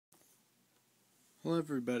Hello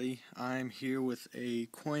everybody, I'm here with a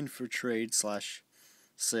coin for trade slash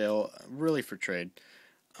sale, really for trade,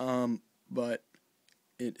 but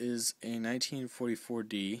it is a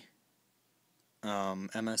 1944D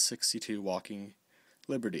MS-62 Walking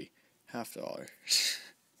Liberty, $50.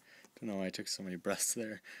 Don't know why I took so many breaths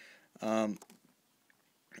there. Yeah,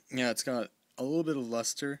 it's got a little bit of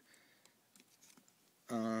luster.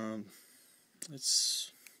 I'm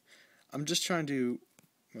just trying to,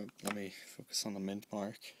 let me focus on the mint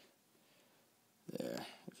mark. There,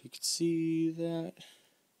 if you could see that.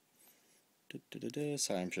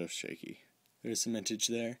 Sorry, I'm just shaky. There's some mintage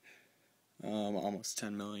there. Almost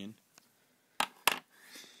 10 million.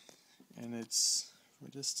 And it's from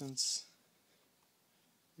a distance.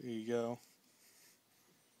 There you go.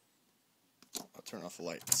 I'll turn off the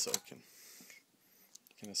light so I can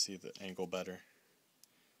kind of see the angle better.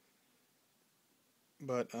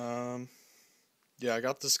 But yeah, I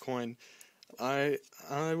got this coin. I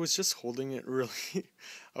was just holding it really.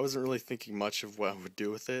 I wasn't really thinking much of what I would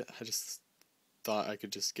do with it. I just thought I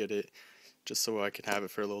could just get it just so I could have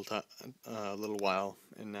it for a little while,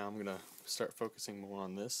 and now I'm gonna start focusing more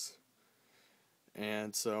on this.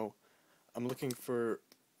 And so I'm looking for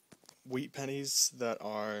wheat pennies that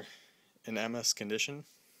are in MS condition.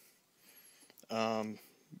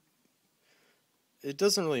 It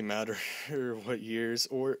doesn't really matter what years,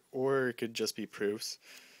 or it could just be proofs.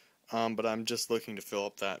 But I'm just looking to fill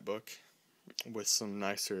up that book with some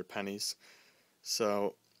nicer pennies.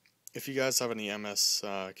 So if you guys have any MS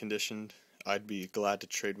conditioned, I'd be glad to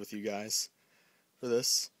trade with you guys for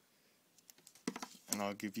this. And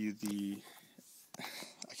I'll give you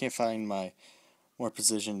I can't find my more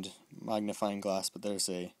positioned magnifying glass, but there's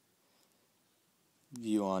a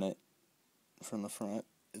view on it from the front.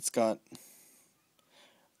 It's got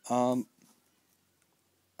I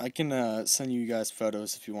can send you guys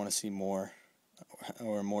photos if you want to see more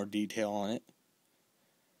or more detail on it.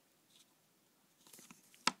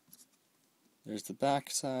 There's the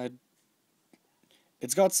back side.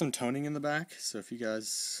 It's got some toning in the back, so if you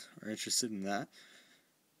guys are interested in that,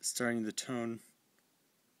 starting the tone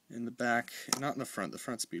in the back, not in the front. The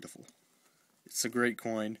front's beautiful. It's a great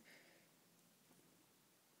coin.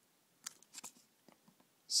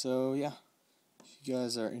 So yeah, if you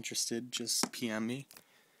guys are interested, just PM me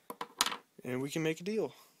and we can make a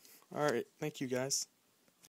deal. Alright, thank you guys.